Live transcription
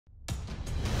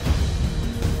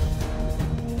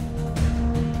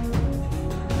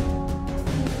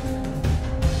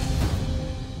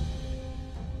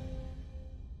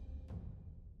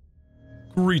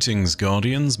Greetings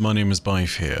Guardians, my name is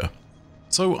Bife here.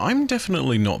 So I'm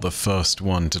definitely not the first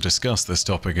one to discuss this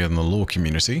topic in the lore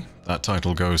community. That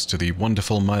title goes to the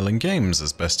wonderful Myling Games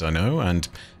as best I know, and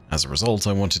as a result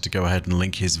I wanted to go ahead and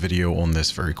link his video on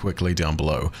this very quickly down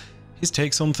below. His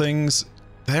takes on things,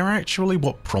 they're actually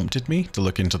what prompted me to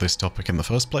look into this topic in the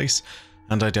first place,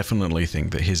 and I definitely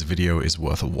think that his video is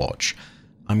worth a watch.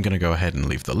 I'm going to go ahead and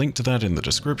leave the link to that in the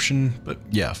description, but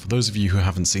yeah, for those of you who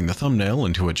haven't seen the thumbnail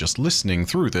and who are just listening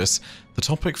through this, the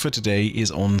topic for today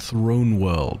is on throne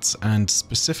worlds, and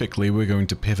specifically we're going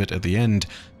to pivot at the end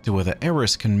to whether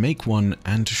Eris can make one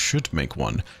and should make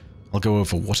one. I'll go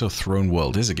over what a throne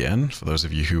world is again, for those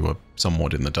of you who are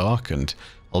somewhat in the dark, and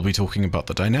I'll be talking about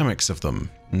the dynamics of them,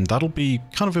 and that'll be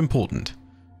kind of important.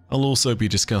 I'll also be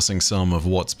discussing some of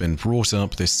what's been brought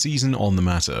up this season on the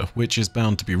matter, which is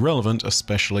bound to be relevant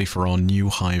especially for our new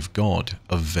hive god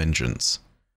of vengeance.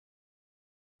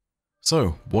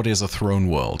 So, what is a throne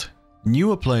world?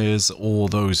 Newer players, or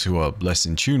those who are less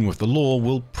in tune with the lore,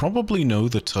 will probably know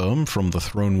the term from the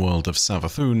throne world of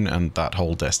Savathûn and that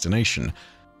whole destination.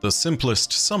 The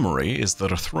simplest summary is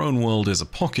that a throne world is a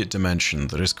pocket dimension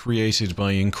that is created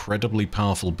by incredibly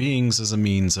powerful beings as a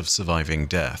means of surviving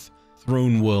death.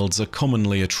 Throne worlds are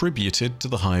commonly attributed to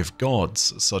the hive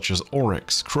gods, such as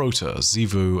Oryx, Crota,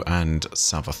 Xivu, and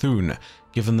Savathûn,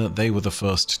 given that they were the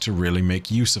first to really make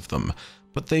use of them,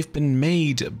 but they've been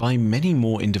made by many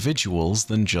more individuals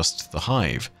than just the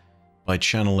hive. By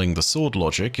channeling the sword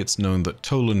logic, it's known that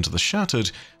Toland the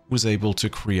Shattered was able to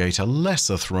create a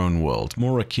lesser throne world,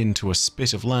 more akin to a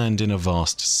spit of land in a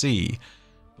vast sea,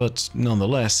 but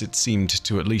nonetheless it seemed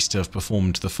to at least have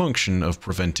performed the function of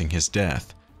preventing his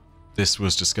death. This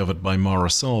was discovered by Mara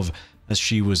Sov as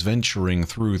she was venturing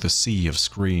through the Sea of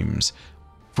Screams,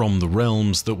 from the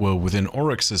realms that were within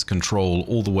Oryx's control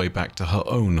all the way back to her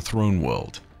own throne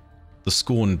world. The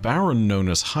Scorned Baron known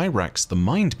as Hyrax the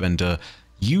Mindbender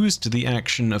used the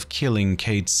action of killing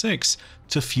Cade 6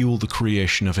 to fuel the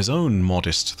creation of his own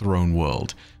modest throne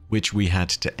world, which we had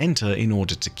to enter in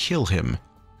order to kill him.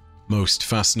 Most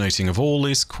fascinating of all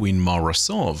is Queen Mara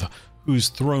Sov, whose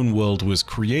throne world was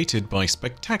created by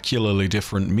spectacularly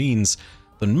different means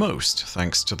than most,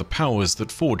 thanks to the powers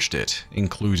that forged it,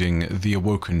 including the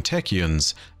Awoken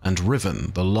Techians and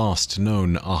Riven, the last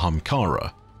known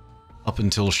Ahamkara. Up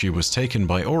until she was taken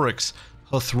by Oryx,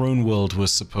 her throne world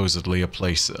was supposedly a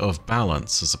place of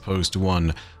balance as opposed to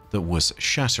one that was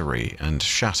shattery and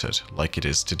shattered like it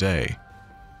is today.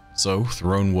 So,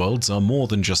 throne worlds are more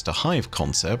than just a hive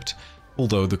concept,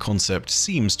 although the concept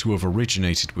seems to have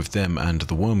originated with them and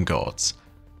the worm gods.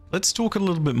 Let's talk a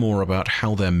little bit more about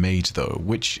how they're made though,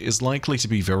 which is likely to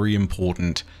be very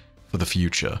important for the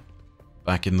future.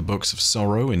 Back in the Books of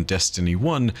Sorrow in Destiny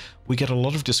 1, we get a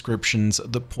lot of descriptions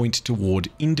that point toward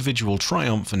individual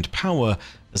triumph and power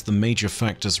as the major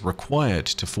factors required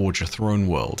to forge a throne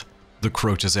world. The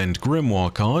Crota's End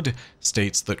Grimoire card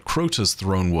states that Crota's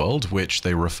throne world, which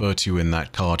they refer to in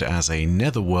that card as a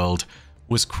netherworld,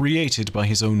 was created by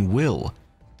his own will.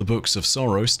 The Books of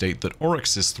Sorrow state that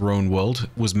Oryx's throne world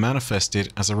was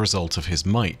manifested as a result of his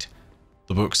might.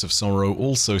 The Books of Sorrow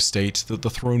also state that the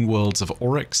throne worlds of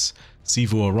Oryx,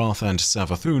 Xivu Arath, and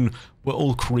Savathûn were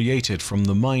all created from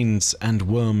the minds and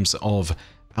worms of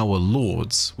our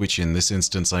lords, which in this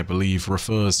instance I believe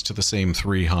refers to the same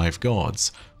three hive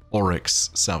gods,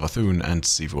 Oryx, Savathûn, and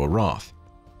Xivu Arath.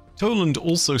 Toland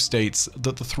also states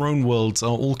that the throne worlds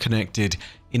are all connected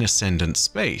in ascendant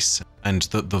space, and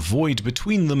that the void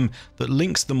between them that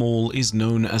links them all is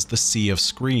known as the Sea of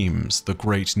Screams, the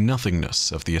great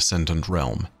nothingness of the ascendant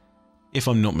realm. If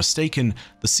I'm not mistaken,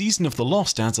 the Season of the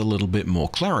Lost adds a little bit more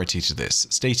clarity to this,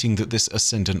 stating that this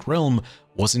ascendant realm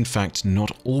was in fact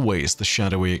not always the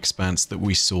shadowy expanse that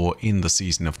we saw in the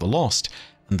Season of the Lost,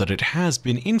 and that it has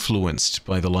been influenced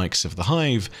by the likes of the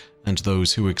Hive and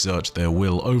those who exert their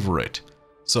will over it.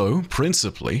 So,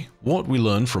 principally, what we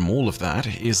learn from all of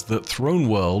that is that throne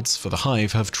worlds for the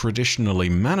Hive have traditionally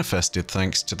manifested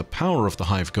thanks to the power of the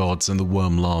Hive gods and the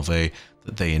worm larvae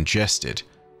that they ingested.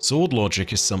 Sword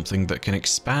logic is something that can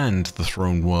expand the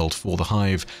throne world for the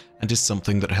Hive and is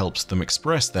something that helps them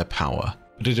express their power,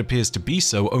 but it appears to be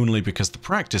so only because the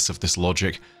practice of this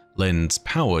logic lends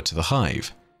power to the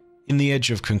Hive. In the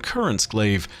Edge of Concurrence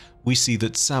glaive, we see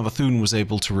that Savathûn was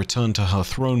able to return to her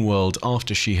throne world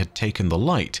after she had taken the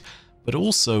light, but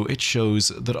also it shows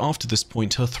that after this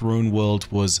point her throne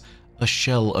world was a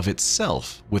shell of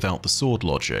itself without the sword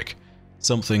logic,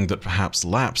 something that perhaps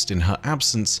lapsed in her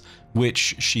absence,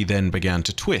 which she then began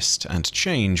to twist and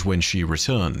change when she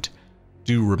returned.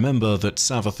 Do remember that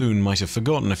Savathûn might have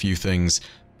forgotten a few things,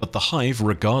 But the Hive,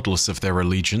 regardless of their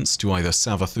allegiance to either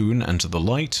Savathûn and the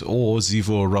Light or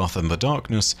Xivu and the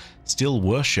Darkness, still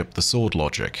worship the sword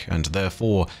logic, and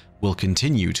therefore will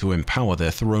continue to empower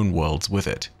their throne worlds with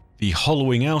it. The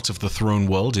hollowing out of the throne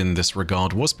world in this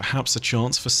regard was perhaps a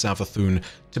chance for Savathûn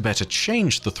to better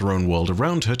change the throne world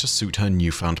around her to suit her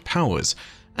newfound powers,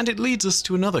 and it leads us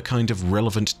to another kind of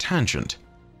relevant tangent.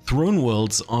 Throne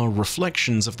worlds are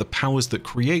reflections of the powers that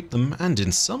create them, and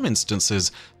in some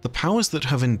instances, the powers that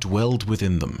have indwelled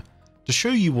within them. To show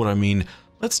you what I mean,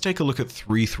 let's take a look at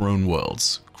 3 throne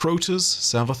worlds: Crota's,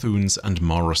 Savathûn's, and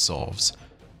Marasov's.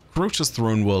 Crota's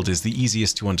throne world is the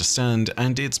easiest to understand,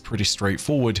 and it's pretty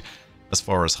straightforward as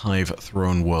far as Hive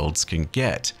throne worlds can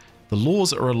get. The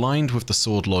laws are aligned with the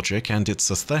sword logic, and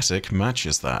its aesthetic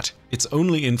matches that. It's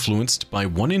only influenced by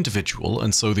one individual,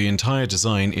 and so the entire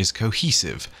design is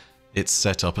cohesive. It's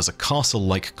set up as a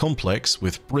castle-like complex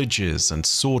with bridges and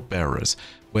sword bearers,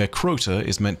 where Crota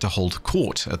is meant to hold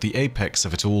court at the apex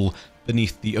of it all,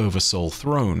 beneath the Oversoul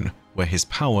throne, where his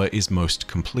power is most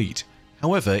complete.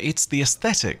 However, it's the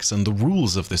aesthetics and the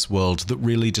rules of this world that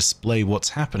really display what's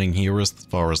happening here as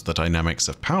far as the dynamics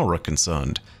of power are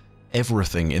concerned.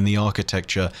 Everything in the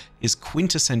architecture is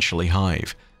quintessentially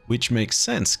Hive, which makes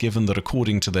sense given that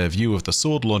according to their view of the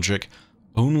sword logic,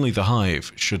 only the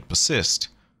Hive should persist.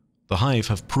 The Hive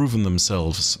have proven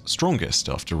themselves strongest,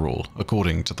 after all,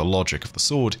 according to the logic of the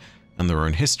sword and their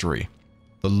own history.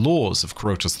 The laws of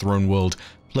Crota's throne world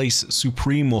place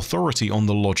supreme authority on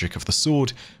the logic of the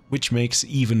sword, which makes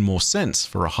even more sense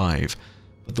for a Hive.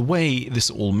 But the way this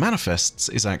all manifests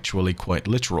is actually quite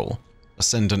literal.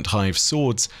 Ascendant Hive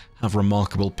swords have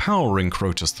remarkable power in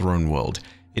Crota's throne world,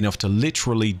 enough to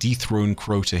literally dethrone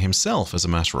Crota himself, as a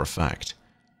matter of fact.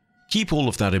 Keep all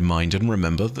of that in mind and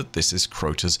remember that this is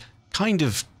Crota's kind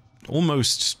of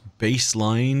almost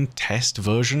baseline test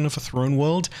version of a throne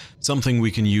world, something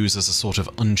we can use as a sort of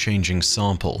unchanging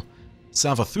sample.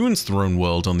 Savathûn's throne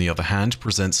world, on the other hand,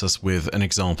 presents us with an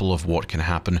example of what can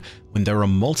happen when there are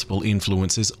multiple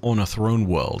influences on a throne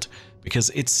world, because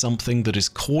it's something that is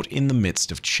caught in the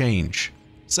midst of change.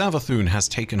 Savathûn has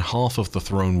taken half of the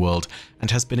throne world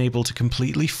and has been able to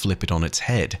completely flip it on its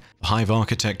head. The Hive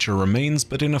architecture remains,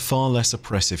 but in a far less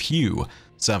oppressive hue.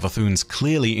 Savathûn's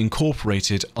clearly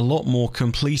incorporated a lot more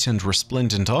complete and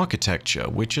resplendent architecture,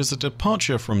 which is a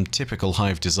departure from typical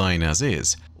Hive design as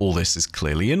is. All this is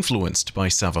clearly influenced by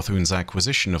Savathûn's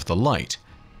acquisition of the Light.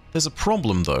 There's a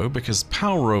problem though, because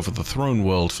power over the throne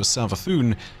world for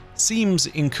Savathûn seems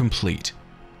incomplete.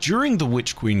 During the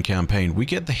Witch Queen campaign, we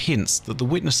get the hints that the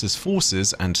Witness's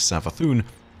forces and Savathûn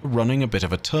are running a bit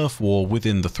of a turf war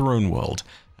within the throne world,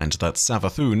 and that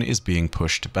Savathûn is being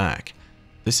pushed back.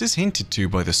 This is hinted to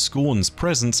by the Scorn's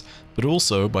presence, but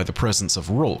also by the presence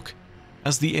of Rhulk.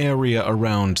 As the area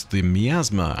around the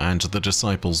Miasma and the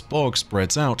Disciples' Bog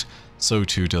spreads out, so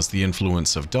too does the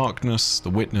influence of Darkness,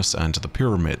 the Witness, and the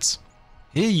Pyramids.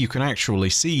 Here you can actually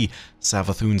see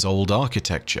Savathûn's old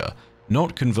architecture,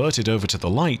 not converted over to the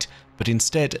Light, but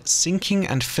instead sinking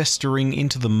and festering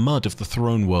into the mud of the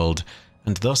throne world,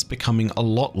 and thus becoming a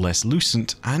lot less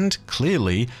lucent and,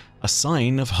 clearly, a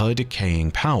sign of her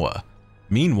decaying power.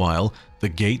 Meanwhile, the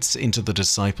gates into the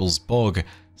Disciples' Bog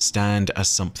stand as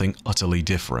something utterly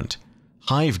different.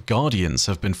 Hive Guardians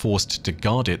have been forced to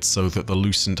guard it so that the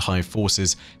lucent Hive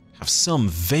forces have some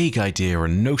vague idea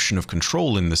and notion of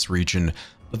control in this region,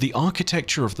 but the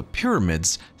architecture of the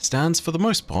pyramids stands for the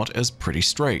most part as pretty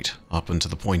straight, up until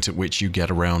the point at which you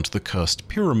get around the Cursed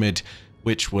Pyramid,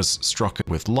 which was struck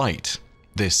with light.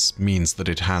 This means that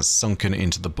it has sunken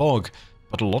into the bog,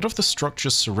 but a lot of the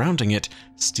structures surrounding it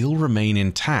still remain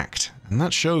intact, and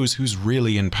that shows who's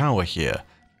really in power here.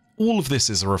 All of this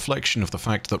is a reflection of the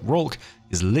fact that Rhulk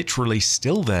is literally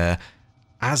still there,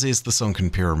 as is the sunken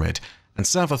pyramid, and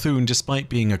Savathûn, despite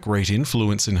being a great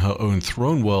influence in her own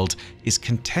throne world, is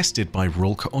contested by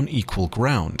Rhulk on equal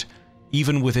ground.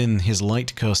 Even within his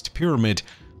light-cursed pyramid,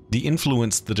 the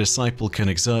influence the disciple can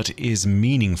exert is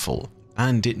meaningful,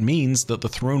 and it means that the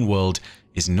throne world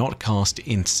is not cast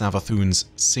in Savathûn's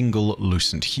single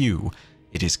lucent hue,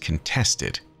 it is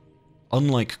contested.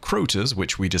 Unlike Crota's,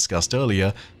 which we discussed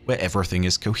earlier, where everything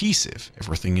is cohesive,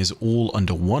 everything is all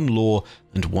under one law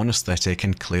and one aesthetic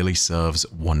and clearly serves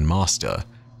one master.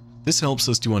 This helps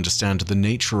us to understand the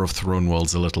nature of throne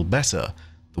worlds a little better.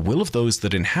 The will of those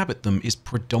that inhabit them is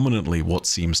predominantly what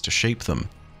seems to shape them.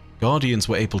 Guardians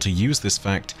were able to use this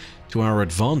fact to our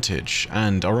advantage,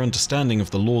 and our understanding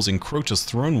of the laws in Crota's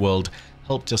throne world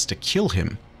helped us to kill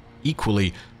him.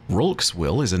 Equally, Rhulk's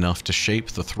will is enough to shape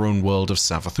the throne world of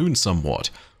Savathûn somewhat,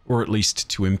 or at least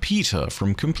to impede her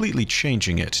from completely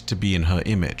changing it to be in her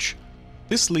image.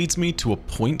 This leads me to a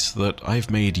point that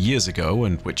I've made years ago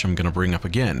and which I'm going to bring up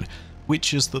again,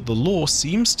 which is that the lore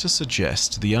seems to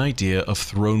suggest the idea of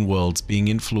throne worlds being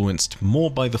influenced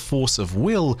more by the force of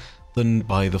will than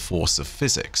by the force of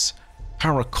physics.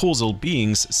 Paracausal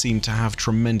beings seem to have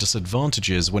tremendous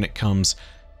advantages when it comes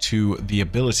to the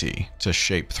ability to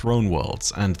shape throne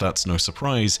worlds, and that's no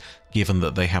surprise given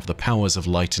that they have the powers of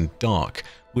light and dark,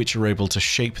 which are able to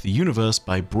shape the universe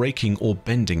by breaking or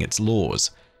bending its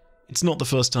laws. It's not the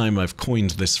first time I've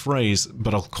coined this phrase,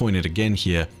 but I'll coin it again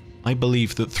here. I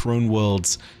believe that throne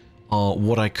worlds are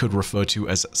what I could refer to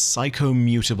as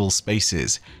psychomutable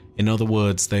spaces. In other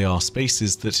words, they are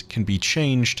spaces that can be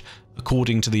changed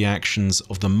according to the actions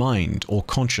of the mind or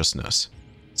consciousness.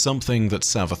 Something that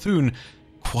Savathûn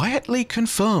quietly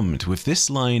confirmed with this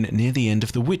line near the end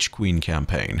of the Witch Queen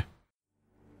campaign.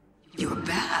 You're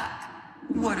back.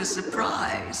 What a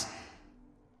surprise.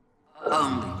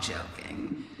 Only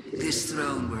joking. This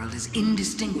throne world is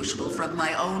indistinguishable from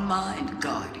my own mind,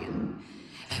 Guardian.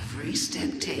 Every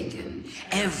step taken,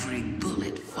 every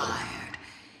bullet fired,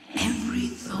 every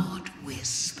thought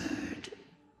whispered.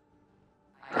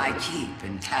 I keep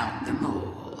and count them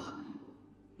all.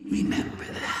 Remember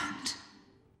that.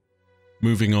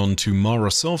 Moving on to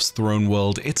Marasov's throne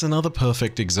world, it's another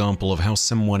perfect example of how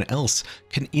someone else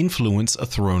can influence a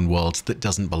throne world that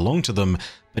doesn't belong to them,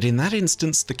 but in that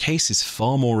instance the case is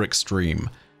far more extreme.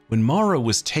 When Mara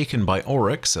was taken by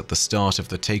Oryx at the start of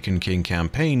the Taken King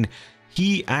campaign,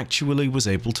 he actually was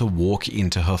able to walk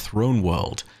into her throne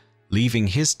world, leaving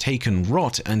his Taken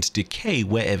rot and decay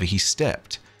wherever he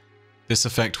stepped. This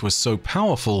effect was so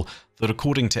powerful that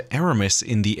according to Aramis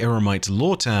in the Eremite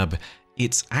lore tab,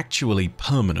 it's actually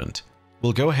permanent.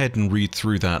 We'll go ahead and read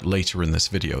through that later in this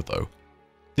video though.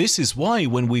 This is why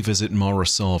when we visit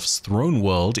Marasov's throne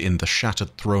world in the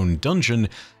Shattered Throne dungeon,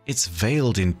 it's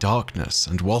veiled in darkness,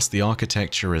 and whilst the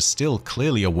architecture is still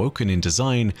clearly awoken in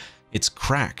design, it's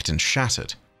cracked and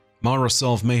shattered.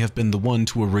 Marasov may have been the one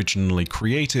to originally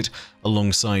create it,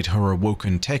 alongside her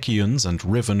awoken Techians and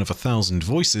Riven of 1,000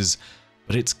 Voices,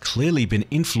 but it's clearly been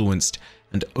influenced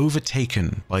and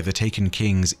overtaken by the Taken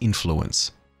King's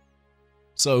influence.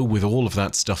 So, with all of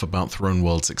that stuff about throne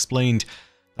worlds explained,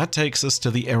 that takes us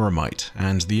to the Eremite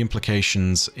and the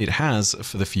implications it has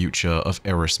for the future of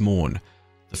Eris Morn.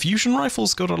 The fusion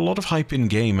rifle's got a lot of hype in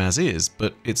game as is,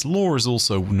 but its lore is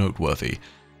also noteworthy.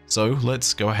 So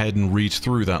let's go ahead and read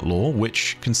through that lore,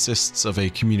 which consists of a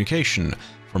communication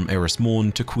from Eris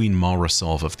Morn to Queen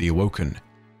Marasov of the Awoken.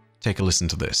 Take a listen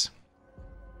to this.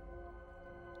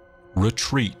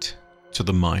 Retreat to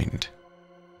the mind.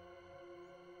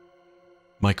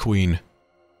 My queen,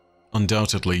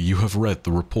 undoubtedly you have read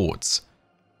the reports.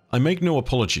 I make no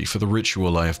apology for the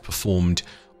ritual I have performed,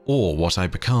 or what I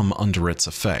become under its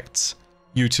effects.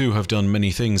 You too have done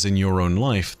many things in your own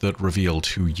life that revealed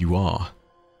who you are.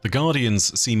 The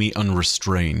Guardians see me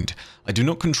unrestrained. I do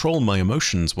not control my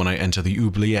emotions when I enter the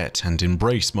oubliette and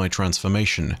embrace my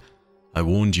transformation. I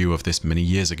warned you of this many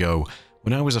years ago,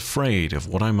 when I was afraid of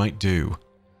what I might do.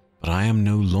 But I am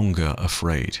no longer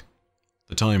afraid.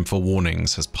 The time for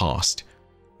warnings has passed.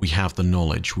 We have the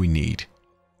knowledge we need.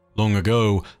 Long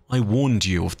ago, I warned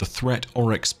you of the threat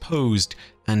Oryx posed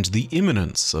and the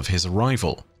imminence of his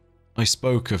arrival. I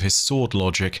spoke of his sword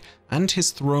logic and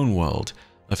his throne world,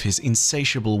 of his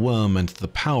insatiable worm and the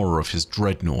power of his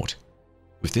dreadnought.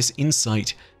 With this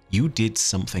insight, you did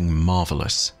something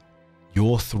marvelous.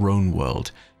 Your throne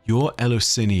world, your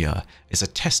Eleusinia, is a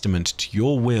testament to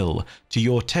your will, to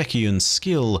your Techian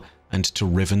skill, and to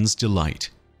Riven's delight.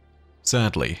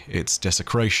 Sadly, its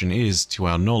desecration is, to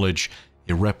our knowledge,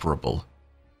 irreparable.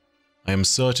 I am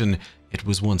certain it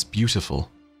was once beautiful,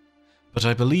 but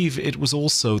I believe it was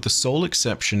also the sole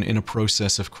exception in a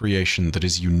process of creation that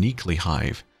is uniquely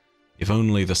Hive. If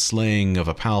only the slaying of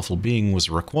a powerful being was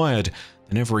required,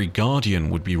 then every Guardian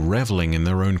would be reveling in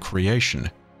their own creation.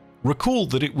 Recall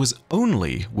that it was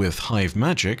only with Hive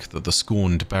magic that the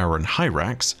scorned Baron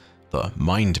Hyrax, the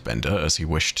Mindbender as he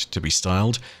wished to be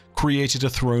styled, created a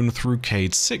throne through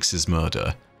Cade Six's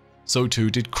murder. So too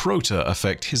did Crota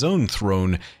affect his own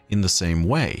throne in the same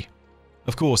way.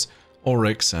 Of course,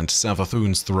 Oryx and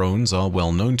Savathûn's thrones are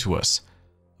well known to us.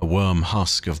 A worm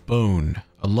husk of bone,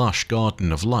 a lush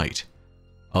garden of light.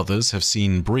 Others have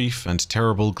seen brief and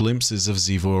terrible glimpses of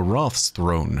Xivu Arath's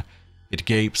throne. It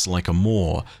gapes like a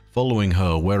maw, following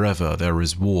her wherever there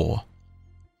is war.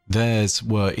 Theirs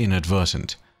were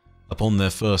inadvertent. Upon their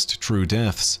first true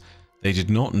deaths, they did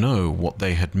not know what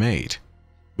they had made.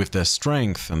 With their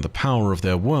strength and the power of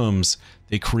their worms,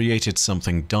 they created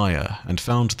something dire and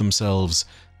found themselves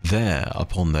there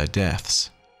upon their deaths.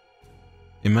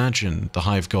 Imagine the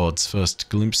Hive Gods' first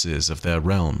glimpses of their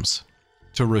realms.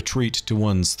 To retreat to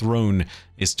one's throne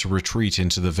is to retreat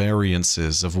into the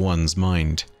variances of one's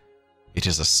mind. It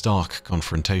is a stark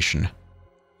confrontation.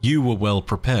 You were well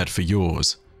prepared for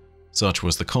yours. Such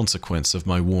was the consequence of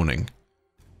my warning.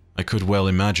 I could well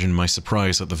imagine my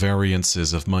surprise at the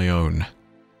variances of my own,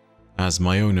 as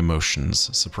my own emotions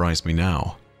surprise me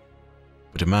now.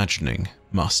 But imagining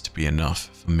must be enough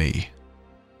for me.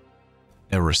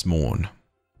 Eris Morn.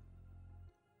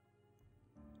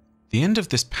 The end of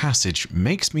this passage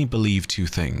makes me believe two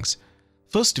things.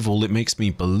 First of all, it makes me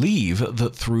believe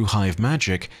that through Hive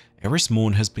magic, Eris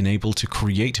Morn has been able to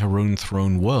create her own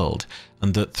throne world,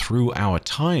 and that through our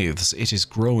tithes it is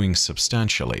growing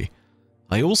substantially.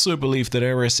 I also believe that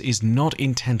Eris is not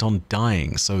intent on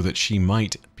dying so that she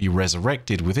might be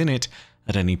resurrected within it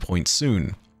at any point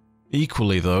soon.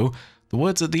 Equally though, the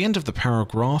words at the end of the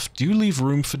paragraph do leave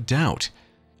room for doubt.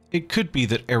 It could be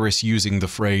that Eris using the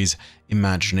phrase,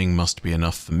 "imagining must be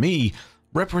enough for me,"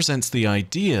 represents the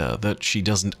idea that she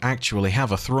doesn't actually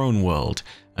have a throne world,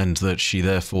 and that she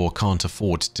therefore can't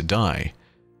afford to die.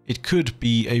 It could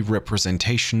be a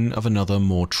representation of another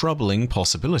more troubling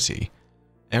possibility.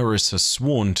 Eris has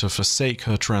sworn to forsake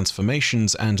her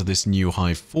transformations and this new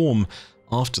hive form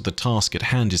after the task at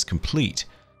hand is complete.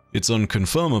 It's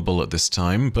unconfirmable at this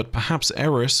time, but perhaps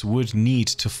Eris would need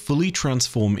to fully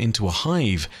transform into a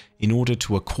hive in order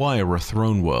to acquire a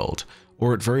throne world,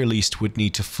 or at very least would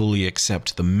need to fully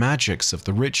accept the magics of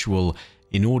the ritual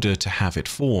in order to have it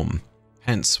form,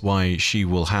 hence why she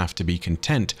will have to be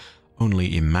content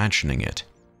only imagining it.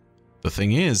 The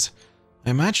thing is,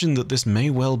 I imagine that this may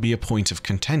well be a point of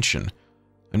contention.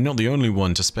 I'm not the only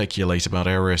one to speculate about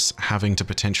Eris having to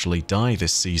potentially die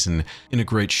this season in a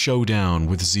great showdown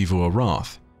with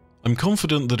Xivu. I'm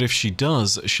confident that if she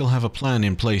does, she'll have a plan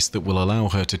in place that will allow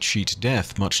her to cheat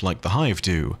death much like the Hive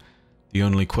do. The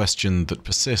only question that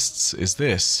persists is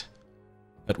this: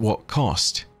 at what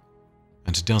cost?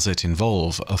 And does it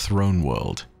involve a throne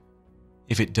world?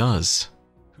 If it does,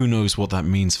 who knows what that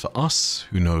means for us?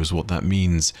 Who knows what that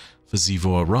means for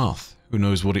Xivu? Who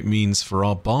knows what it means for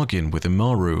our bargain with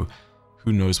Imaru?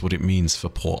 Who knows what it means for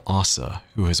poor Asa,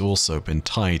 who has also been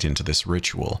tied into this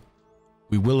ritual?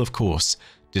 We will, of course,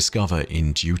 discover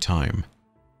in due time.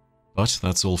 But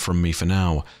that's all from me for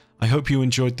now. I hope you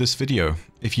enjoyed this video.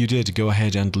 If you did, go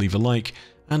ahead and leave a like,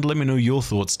 and let me know your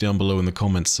thoughts down below in the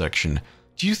comments section.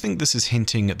 Do you think this is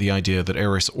hinting at the idea that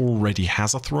Eris already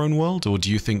has a throne world, or do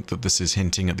you think that this is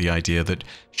hinting at the idea that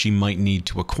she might need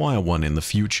to acquire one in the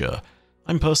future?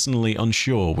 I'm personally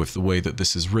unsure with the way that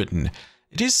this is written.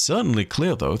 It is certainly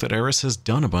clear though that Eris has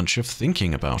done a bunch of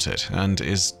thinking about it, and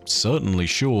is certainly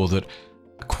sure that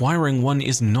acquiring one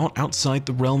is not outside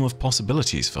the realm of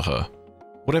possibilities for her.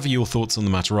 Whatever your thoughts on the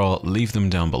matter are, leave them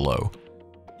down below.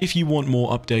 If you want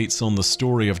more updates on the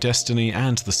story of Destiny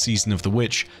and the Season of the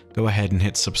Witch, go ahead and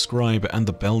hit subscribe and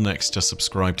the bell next to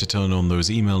subscribe to turn on those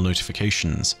email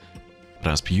notifications.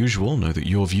 But as per usual, know that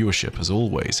your viewership, as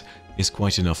always, is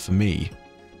quite enough for me,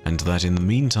 and that in the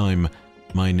meantime,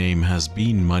 my name is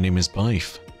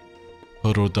Bife.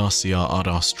 Horodacia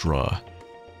Arastra.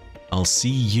 I'll see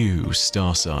you,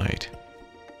 Starside.